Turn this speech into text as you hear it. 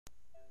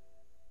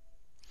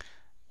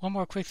One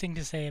more quick thing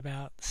to say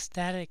about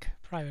static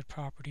private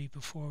property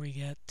before we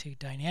get to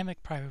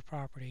dynamic private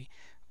property,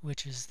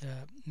 which is the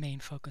main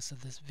focus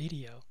of this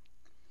video.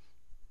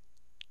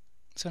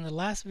 So in the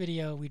last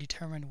video we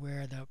determined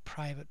where the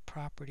private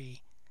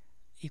property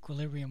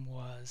equilibrium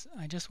was.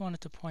 I just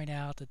wanted to point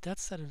out that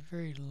that's at a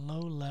very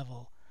low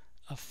level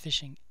of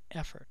fishing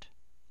effort.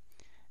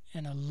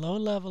 And a low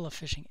level of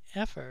fishing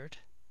effort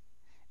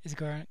is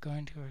going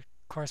to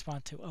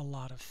correspond to a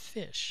lot of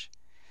fish.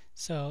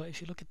 So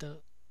if you look at the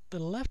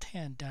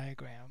left-hand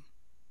diagram,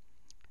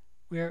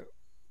 we're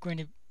going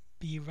to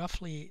be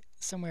roughly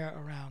somewhere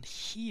around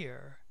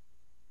here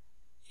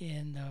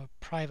in the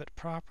private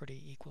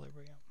property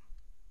equilibrium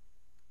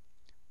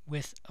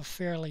with a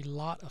fairly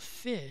lot of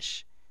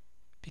fish,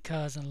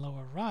 because in the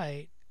lower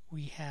right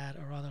we had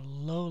a rather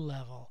low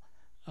level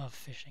of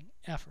fishing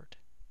effort.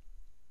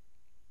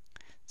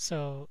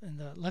 So in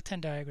the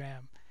left-hand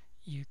diagram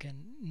you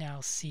can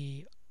now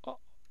see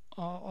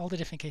all the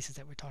different cases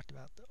that we talked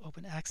about: the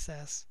open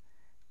access,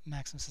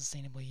 maximum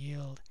sustainable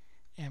yield,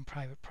 and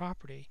private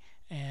property.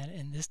 And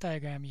in this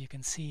diagram you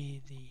can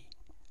see the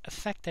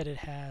effect that it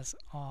has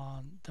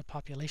on the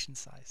population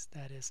size,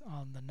 that is,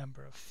 on the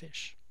number of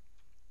fish.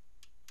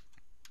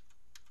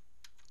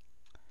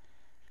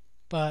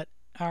 But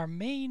our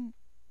main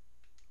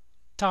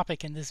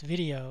topic in this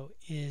video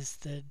is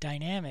the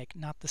dynamic,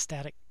 not the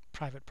static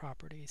private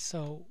property.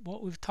 So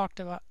what we've talked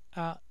about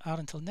out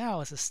until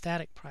now is a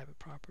static private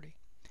property.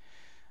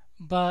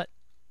 But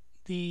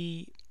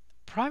the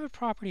private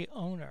property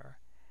owner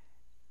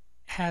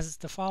has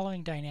the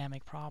following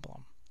dynamic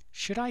problem.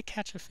 Should I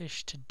catch a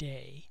fish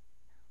today,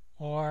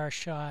 or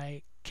should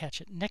I catch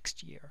it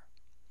next year?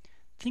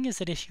 The thing is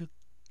that if you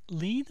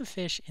leave the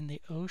fish in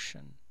the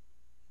ocean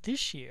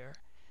this year,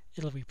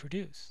 it'll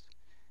reproduce.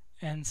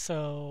 And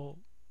so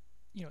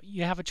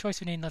you have a choice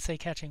between, let's say,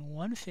 catching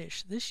one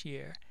fish this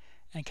year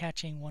and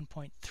catching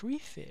 1.3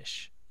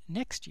 fish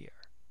next year.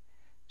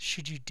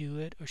 Should you do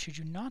it or should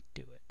you not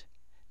do it?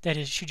 That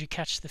is, should you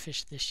catch the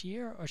fish this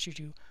year, or should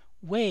you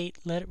wait,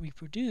 let it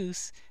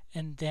reproduce,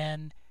 and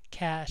then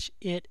catch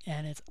it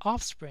and its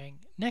offspring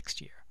next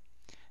year?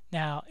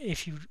 Now,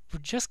 if you were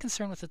just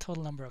concerned with the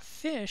total number of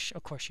fish,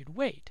 of course you'd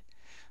wait.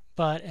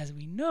 But as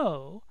we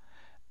know,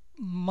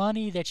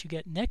 money that you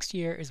get next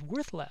year is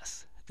worth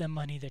less than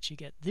money that you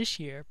get this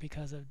year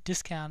because of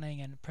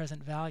discounting and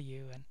present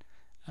value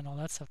and all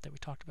that stuff that we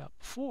talked about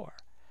before.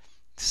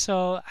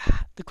 So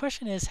the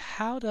question is,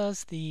 how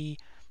does the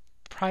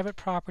private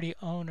property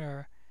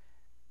owner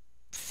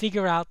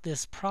figure out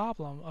this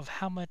problem of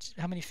how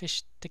many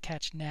fish to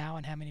catch now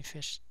and how many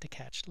fish to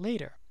catch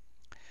later?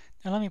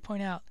 Now let me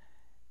point out,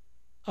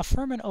 a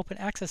firm in open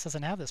access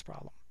doesn't have this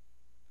problem.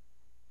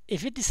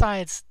 If it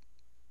decides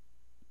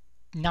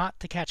not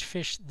to catch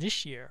fish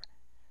this year,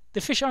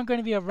 the fish aren't going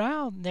to be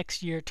around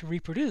next year to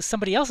reproduce.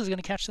 Somebody else is going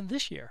to catch them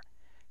this year.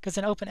 Because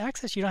in open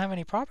access you don't have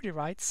any property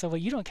rights, so what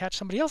you don't catch,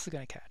 somebody else is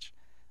going to catch,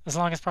 as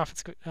long as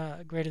profit's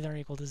greater than or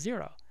equal to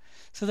 0.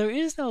 So there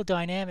is no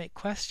dynamic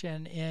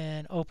question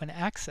in open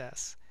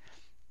access,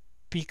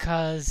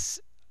 because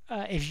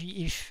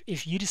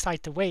if you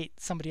decide to wait,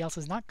 somebody else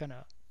is not going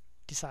to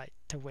decide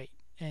to wait,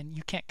 and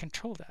you can't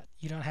control that.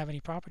 You don't have any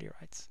property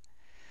rights.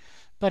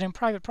 But in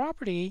private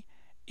property,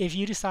 if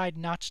you decide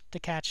not to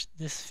catch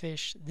this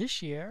fish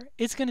this year,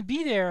 it's going to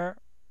be there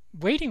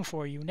waiting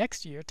for you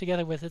next year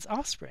together with its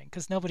offspring,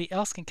 because nobody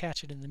else can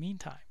catch it in the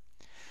meantime.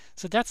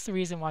 So that's the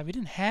reason why we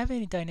didn't have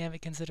any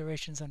dynamic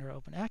considerations under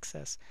open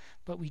access,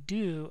 but we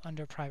do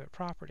under private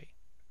property.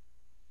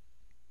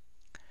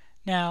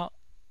 Now,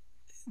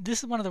 this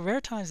is one of the rare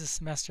times this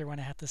semester when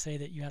I have to say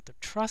that you have to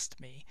trust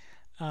me.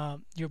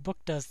 Your book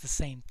does the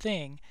same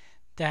thing,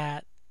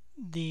 that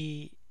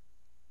the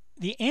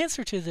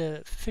answer to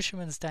the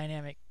fisherman's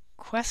dynamic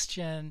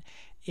question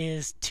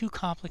is too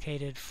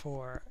complicated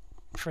for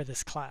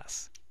this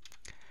class.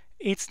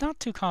 It's not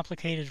too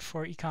complicated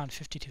for Econ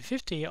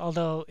 5250,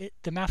 although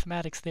the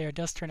mathematics there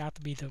does turn out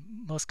to be the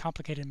most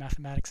complicated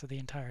mathematics of the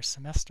entire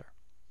semester.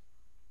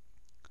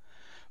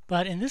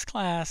 But in this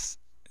class,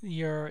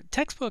 your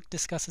textbook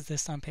discusses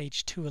this on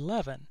page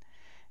 211,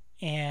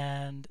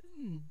 and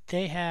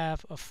they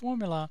have a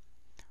formula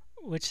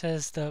which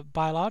says the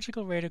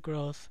biological rate of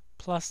growth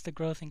plus the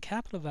growth in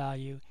capital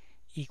value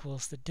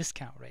equals the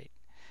discount rate.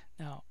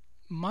 Now,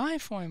 my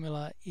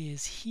formula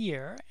is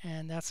here,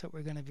 and that's what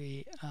we're going to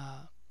be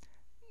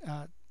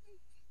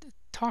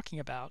talking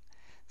about.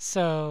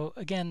 So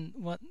again,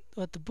 what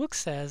the book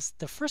says,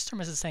 the first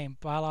term is the same,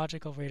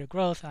 biological rate of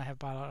growth, and I have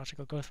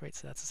biological growth rate,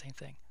 so that's the same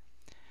thing.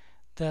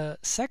 The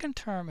second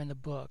term in the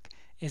book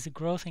is the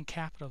growth in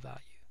capital value,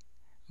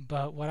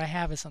 but what I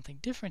have is something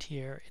different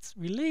here. It's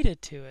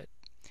related to it,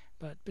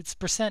 but it's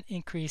percent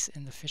increase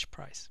in the fish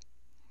price.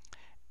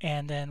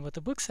 And then what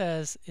the book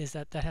says is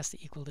that that has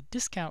to equal the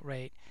discount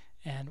rate,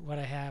 and what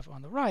I have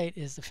on the right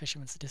is the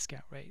fisherman's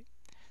discount rate.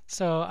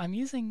 So I'm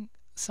using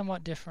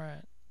somewhat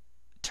different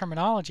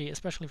terminology,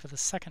 especially for the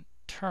second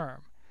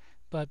term,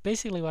 but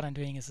basically what I'm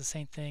doing is the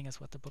same thing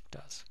as what the book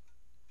does.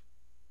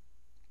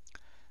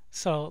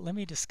 So let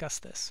me discuss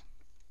this.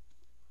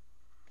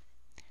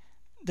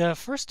 The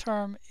first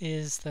term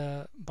is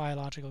the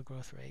biological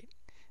growth rate.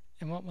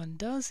 And what one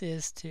does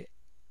is to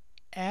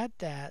add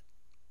that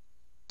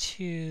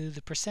to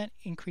the percent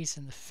increase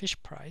in the fish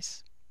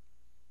price.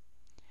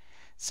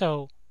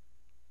 So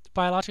the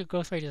biological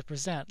growth rate is a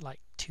percent, like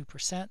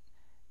 2%.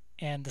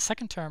 And the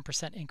second term,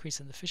 percent increase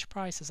in the fish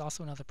price, is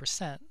also another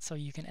percent. So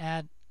you can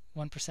add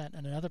 1%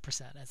 and another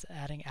percent as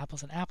adding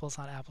apples and apples,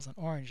 not apples and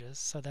oranges.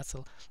 So that's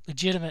a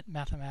legitimate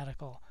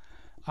mathematical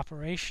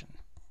operation.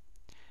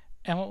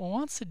 And what one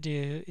wants to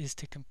do is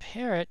to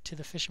compare it to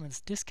the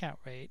fisherman's discount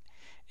rate.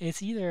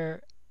 It's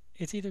either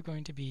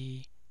going to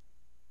be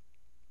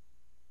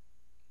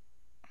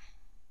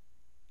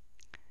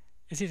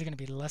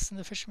less than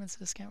the fisherman's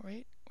discount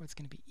rate, or it's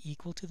going to be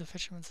equal to the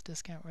fisherman's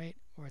discount rate,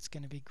 or it's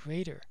going to be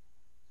greater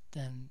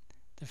than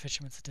the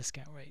fisherman's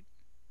discount rate.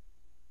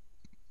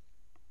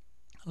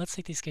 Let's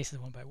take these cases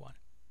one by one.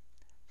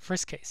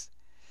 First case,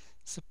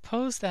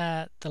 suppose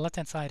that the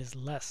left-hand side is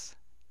less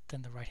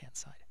than the right-hand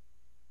side.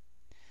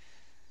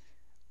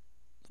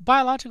 The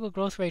biological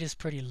growth rate is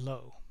pretty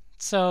low.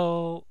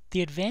 So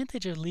the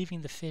advantage of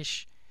leaving the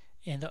fish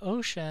in the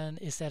ocean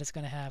is that it's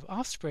going to have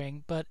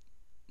offspring, but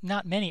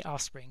not many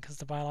offspring because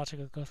the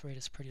biological growth rate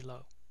is pretty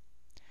low.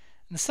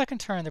 In the second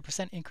term, the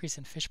percent increase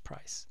in fish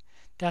price.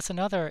 That's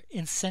another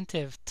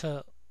incentive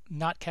to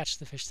not catch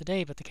the fish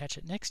today, but to catch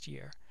it next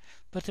year.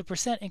 But the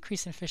percent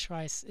increase in fish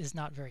price is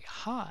not very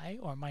high,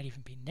 or might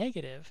even be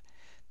negative.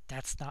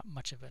 That's not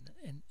much of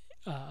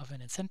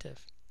an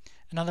incentive.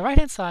 And on the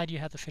right-hand side, you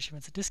have the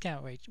fisherman's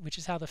discount rate, which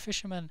is how the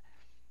fisherman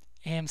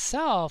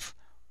himself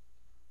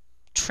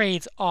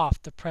trades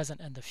off the present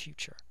and the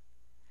future.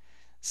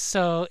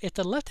 So if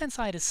the left-hand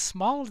side is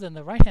smaller than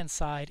the right-hand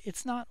side,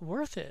 it's not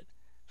worth it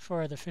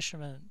for the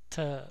fisherman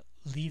to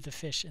leave the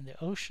fish in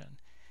the ocean.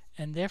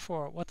 And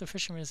therefore, what the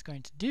fisherman is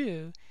going to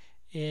do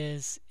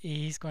is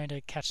he's going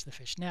to catch the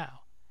fish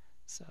now.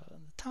 So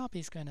on the top,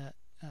 he's going to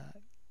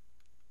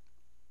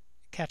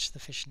catch the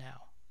fish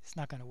now. He's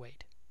not going to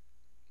wait.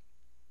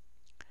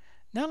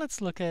 Now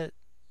let's look at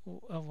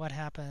what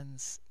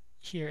happens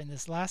here in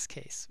this last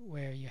case,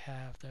 where you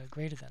have the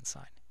greater than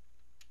sign.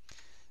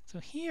 So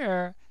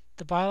here,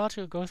 the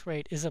biological growth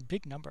rate is a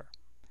big number.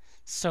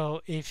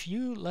 So if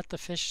you let the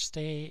fish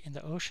stay in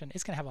the ocean,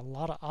 it's going to have a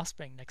lot of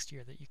offspring next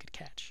year that you could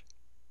catch.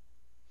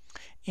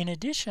 In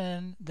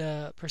addition,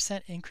 the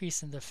percent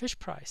increase in the fish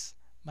price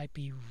might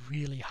be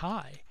really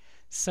high.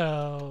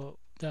 So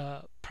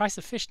the price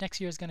of fish next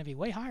year is going to be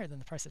way higher than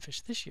the price of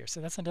fish this year. So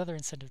that's another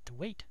incentive to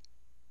wait.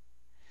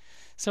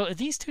 So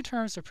these two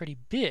terms are pretty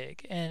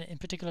big, and in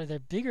particular, they're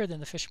bigger than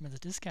the fisherman's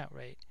discount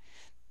rate.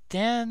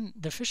 Then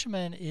the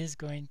fisherman is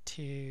going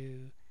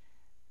to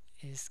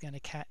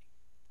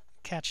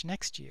catch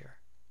next year,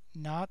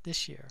 not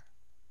this year,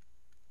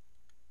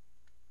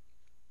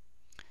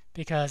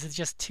 because it's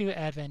just too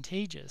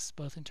advantageous,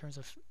 both in terms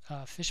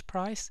of fish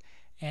price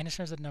and in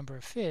terms of number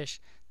of fish,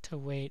 to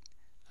wait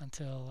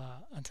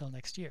until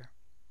next year.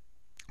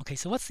 Okay,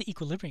 so what's the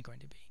equilibrium going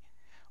to be?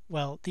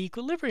 Well, the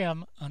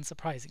equilibrium,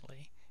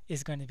 unsurprisingly,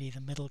 is going to be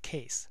the middle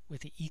case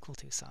with the equal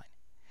to sign.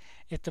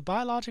 If the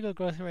biological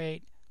growth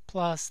rate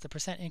plus the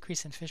percent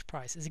increase in fish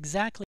price is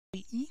exactly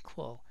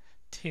equal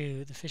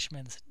to the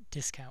fisherman's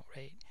discount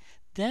rate,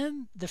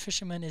 then the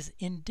fisherman is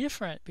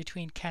indifferent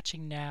between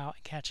catching now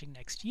and catching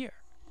next year.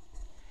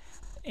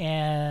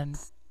 And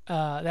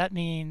that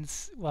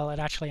means, well, it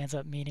actually ends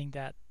up meaning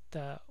that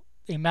the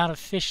amount of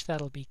fish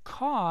that'll be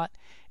caught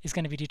is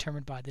going to be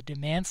determined by the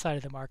demand side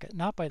of the market,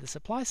 not by the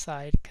supply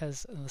side,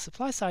 because on the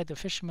supply side, the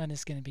fisherman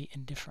is going to be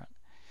indifferent.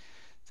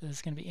 So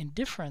there's going to be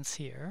indifference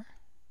here.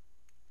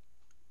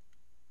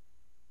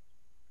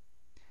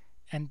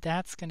 And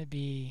that's going to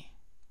be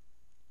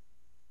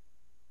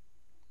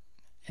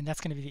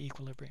the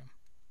equilibrium.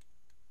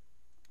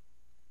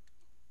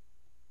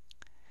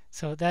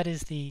 So that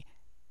is the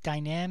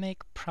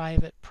dynamic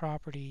private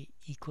property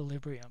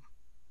equilibrium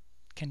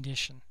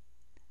condition.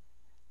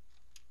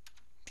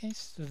 Okay,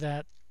 so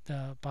that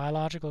the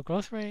biological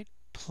growth rate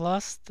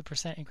plus the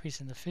percent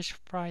increase in the fish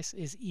price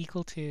is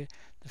equal to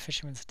the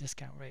fisherman's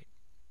discount rate.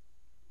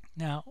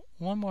 Now,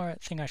 one more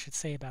thing I should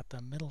say about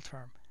the middle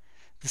term,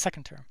 the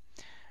second term.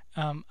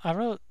 I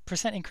wrote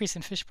percent increase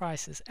in fish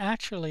price is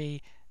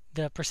actually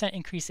the percent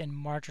increase in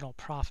marginal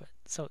profit.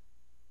 So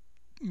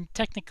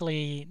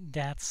technically,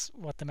 that's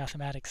what the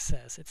mathematics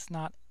says. It's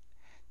not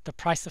the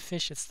price of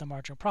fish, it's the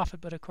marginal profit.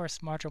 But of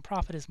course, marginal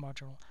profit is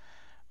marginal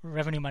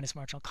revenue minus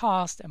marginal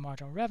cost, and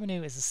marginal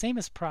revenue is the same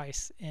as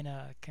price in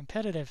a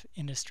competitive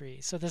industry.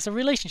 So there's a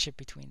relationship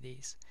between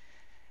these.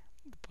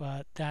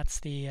 But that's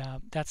the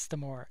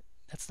more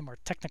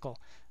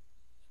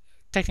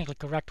technically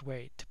correct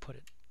way to put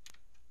it.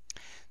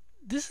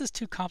 This is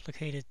too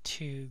complicated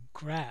to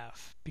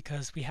graph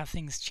because we have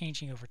things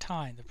changing over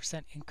time, the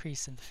percent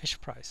increase in the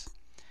fish price.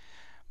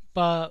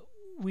 But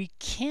we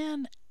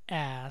can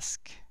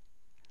ask,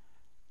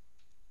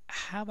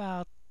 how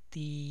about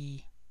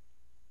the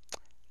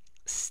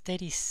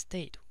steady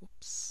state?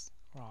 Whoops,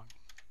 wrong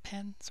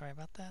pen, sorry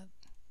about that.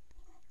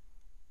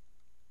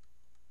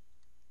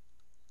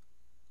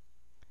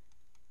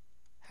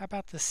 how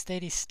about the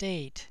steady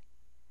state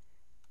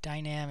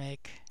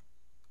dynamic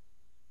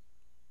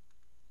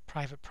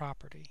private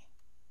property?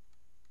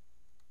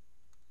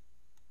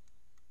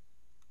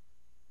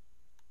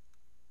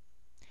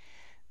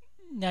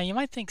 Now you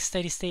might think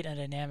steady state and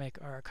dynamic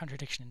are a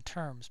contradiction in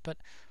terms, but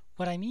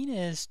what I mean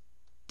is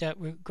that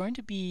we're going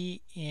to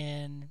be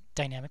in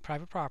dynamic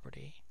private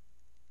property,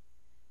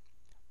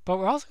 but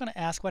we're also going to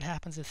ask what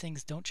happens if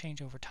things don't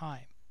change over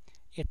time.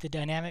 If the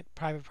dynamic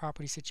private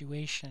property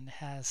situation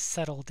has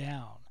settled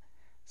down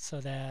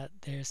so that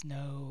there's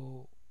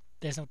no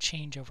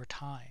change over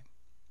time.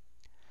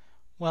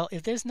 Well,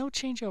 if there's no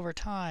change over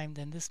time,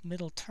 then this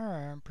middle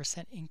term,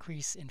 percent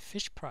increase in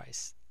fish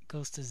price,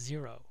 goes to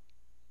 0.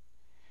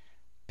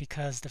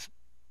 Because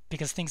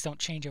things don't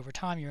change over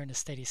time, you're in a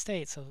steady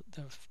state, so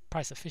the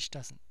price of fish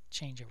doesn't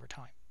change over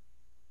time.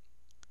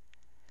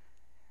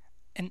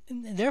 And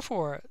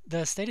therefore,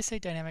 the steady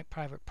state dynamic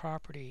private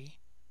property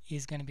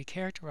is going to be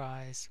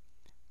characterized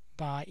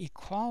by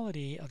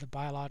equality of the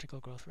biological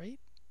growth rate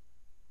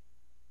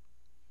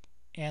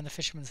and the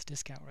fisherman's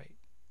discount rate.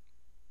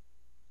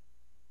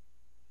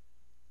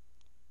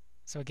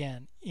 So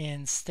again,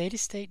 in steady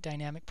state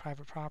dynamic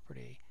private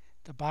property,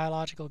 the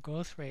biological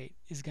growth rate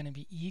is going to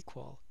be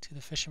equal to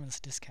the fisherman's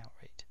discount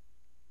rate.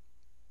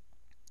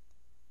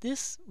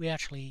 This we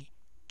actually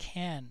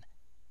can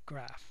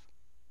graph.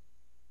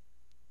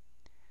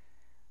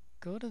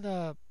 Go to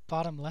the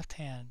bottom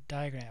left-hand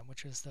diagram,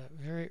 which is the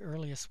very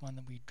earliest one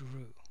that we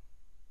drew.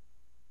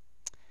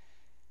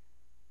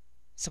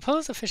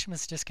 Suppose the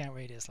fisherman's discount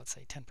rate is, let's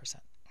say, 10%.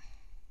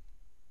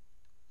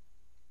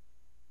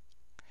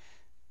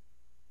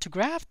 To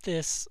graph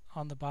this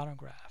on the bottom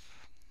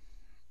graph,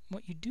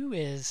 what you do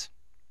is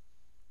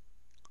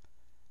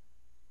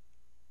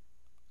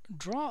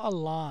draw a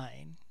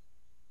line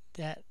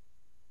that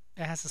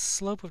has a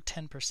slope of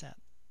 10%.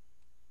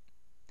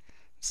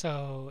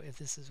 So if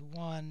this is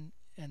 1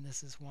 and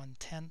this is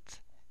 1/10,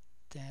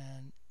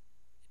 then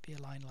it'd be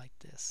a line like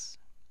this.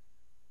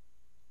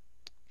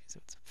 Okay, so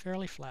it's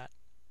fairly flat.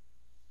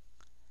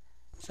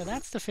 So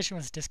that's the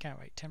fisherman's discount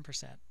rate,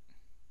 10%.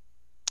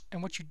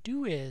 And what you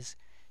do is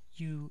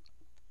you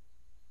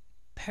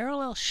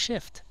parallel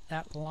shift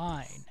that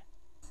line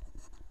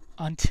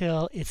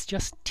until it's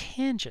just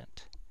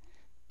tangent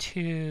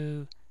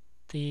to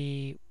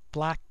the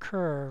black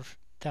curve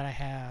that I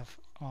have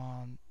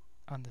on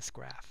this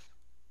graph,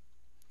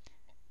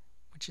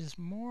 which is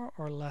more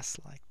or less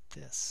like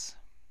this.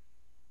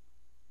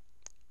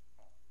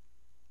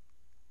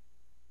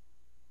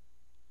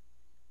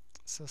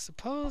 So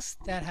suppose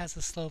that has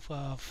a slope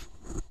of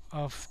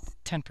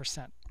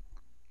 10%.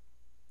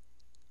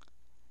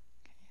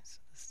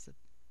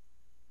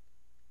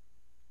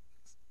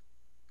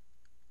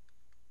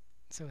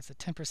 So it's a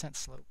 10%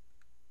 slope.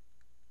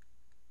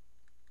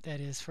 That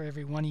is, for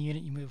every 1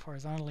 unit you move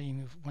horizontally, you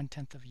move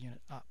 1/10 of a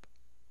unit up.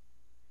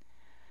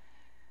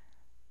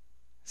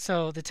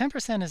 So the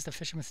 10% is the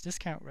fisherman's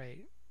discount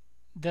rate.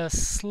 The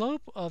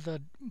slope of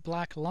the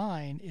black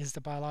line is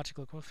the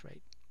biological growth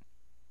rate.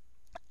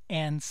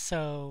 And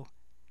so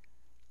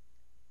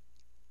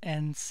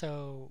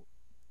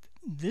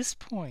this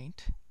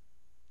point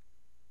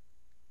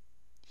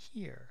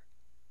here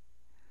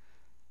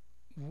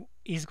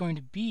is going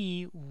to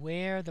be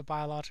where the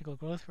biological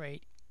growth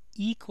rate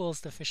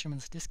equals the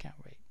fisherman's discount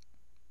rate.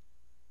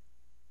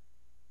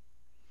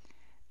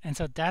 And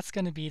so that's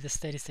going to be the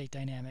steady state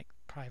dynamic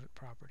private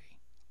property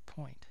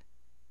point.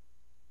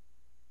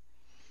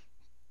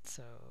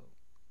 So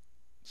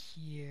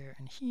here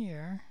and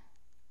here,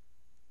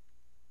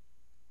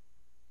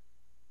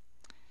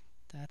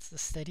 that's the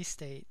steady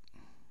state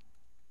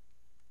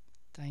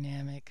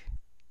dynamic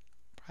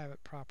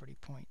private property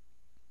point.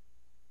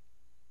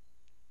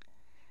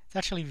 It's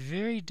actually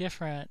very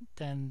different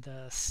than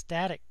the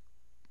static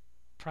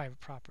private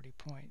property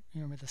point.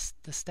 Remember,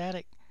 the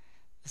static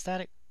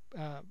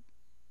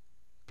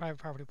private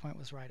property point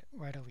was right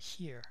over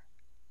here.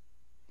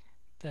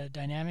 The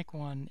dynamic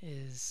one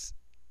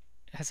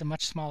has a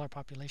much smaller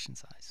population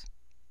size.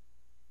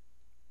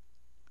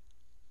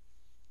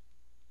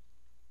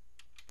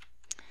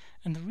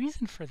 And the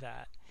reason for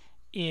that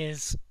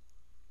is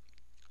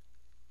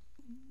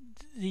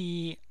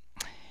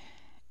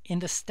in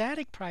the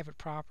static private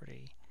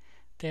property,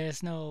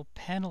 there's no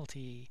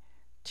penalty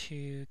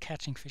to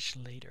catching fish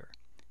later.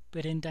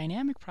 But in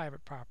dynamic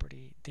private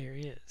property, there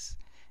is.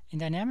 In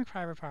dynamic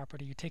private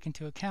property, you take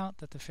into account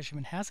that the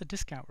fisherman has a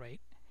discount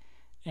rate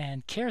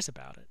and cares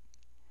about it.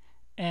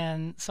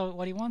 And so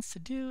what he wants to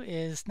do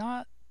is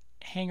not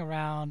hang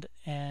around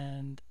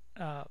and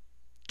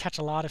catch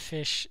a lot of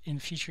fish in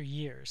future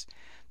years,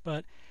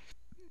 but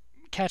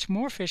catch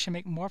more fish and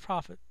make more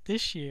profit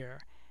this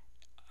year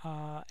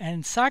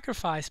and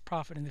sacrifice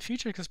profit in the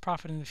future, because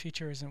profit in the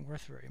future isn't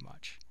worth very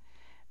much.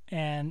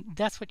 And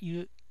that's what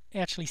you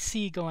actually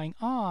see going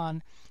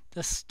on.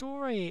 The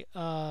story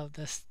of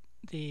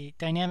the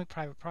dynamic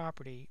private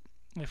property,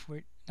 if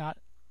we're not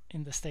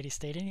in the steady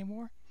state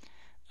anymore.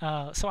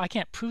 So I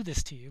can't prove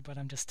this to you, but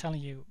I'm just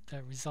telling you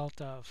the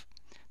result of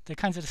the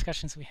kinds of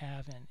discussions we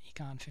have in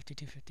Econ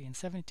 5250 and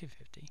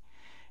 7250.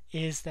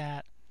 is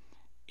that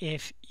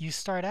if you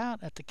start out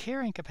at the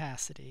carrying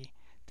capacity,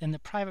 then the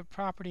private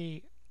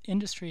property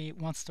industry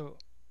wants to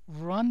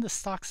run the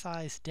stock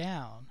size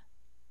down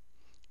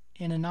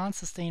in a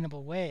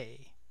non-sustainable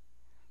way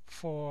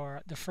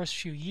for the first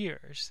few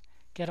years,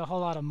 get a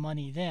whole lot of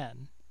money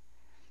then.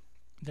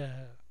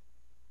 The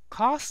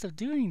cost of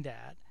doing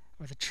that,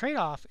 or the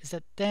trade-off, is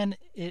that then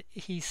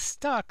he's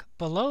stuck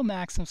below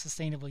maximum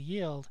sustainable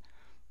yield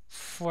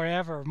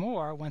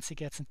forevermore once he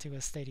gets into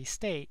a steady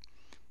state.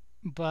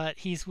 But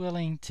he's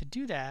willing to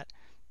do that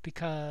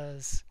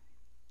because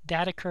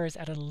that occurs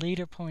at a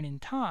later point in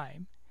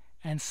time,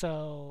 and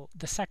so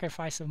the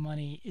sacrifice of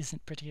money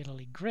isn't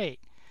particularly great.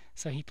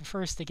 So he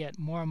prefers to get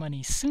more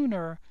money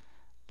sooner,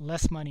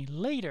 less money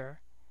later,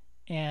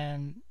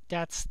 and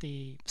that's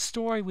the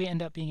story we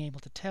end up being able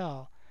to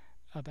tell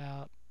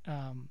about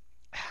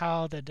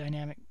how the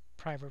dynamic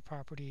private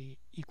property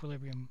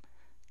equilibrium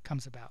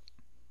comes about.